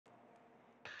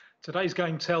Today's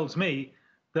game tells me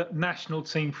that national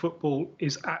team football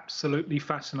is absolutely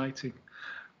fascinating.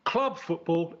 Club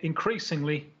football,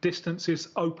 increasingly, distances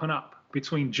open up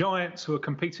between giants who are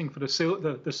competing for the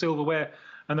silverware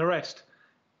and the rest.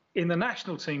 In the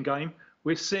national team game,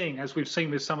 we're seeing, as we've seen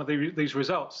with some of these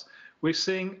results, we're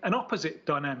seeing an opposite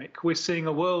dynamic. We're seeing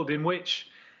a world in which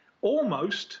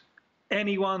almost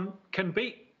anyone can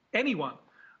beat anyone.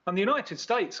 And the United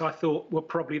States, I thought, were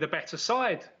probably the better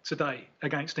side today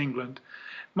against England.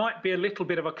 Might be a little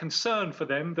bit of a concern for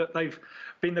them that they've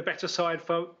been the better side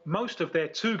for most of their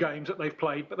 2 games that they've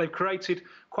played, but they've created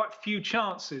quite few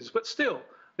chances. But still,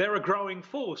 they're a growing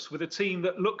force with a team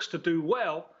that looks to do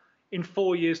well in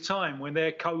 4 years' time when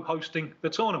they're co-hosting the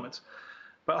tournament.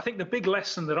 But I think the big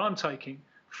lesson that I'm taking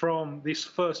from this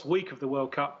first week of the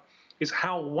World Cup is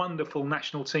how wonderful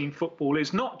national team football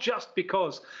is, not just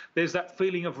because there's that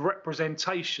feeling of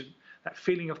representation, that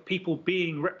feeling of people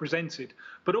being represented,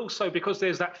 but also because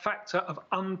there's that factor of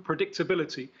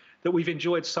unpredictability that we've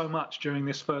enjoyed so much during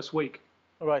this first week.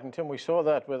 Right, and Tim, we saw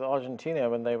that with Argentina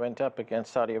when they went up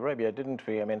against Saudi Arabia, didn't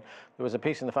we? I mean, there was a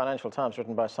piece in the Financial Times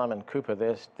written by Simon Cooper,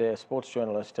 their sports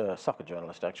journalist, soccer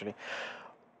journalist actually,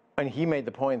 and he made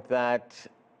the point that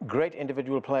great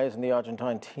individual players in the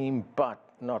Argentine team, but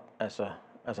not as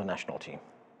a national team.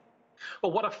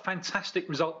 Well, what a fantastic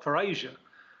result for Asia,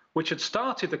 which had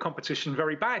started the competition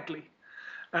very badly.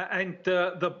 And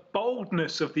the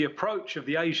boldness of the approach of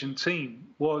the Asian team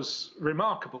was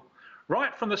remarkable.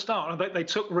 Right from the start, they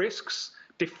took risks,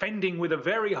 defending with a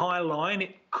very high line.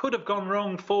 It could have gone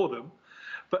wrong for them,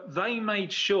 but they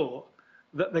made sure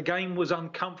that the game was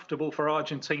uncomfortable for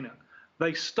Argentina.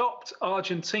 They stopped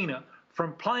Argentina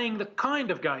from playing the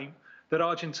kind of game that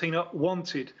Argentina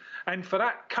wanted. And for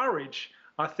that courage,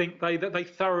 I think they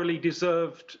thoroughly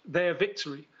deserved their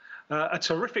victory. A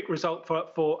terrific result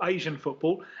for Asian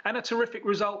football and a terrific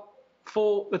result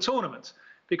for the tournament,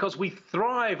 because we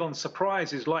thrive on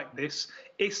surprises like this,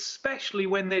 especially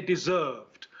when they're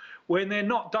deserved, when they're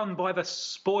not done by the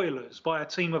spoilers, by a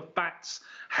team of bats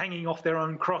hanging off their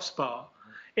own crossbar.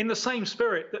 In the same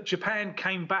spirit that Japan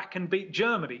came back and beat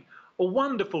Germany. A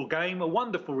wonderful game, a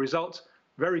wonderful result,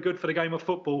 very good for the game of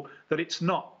football that it's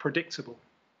not predictable.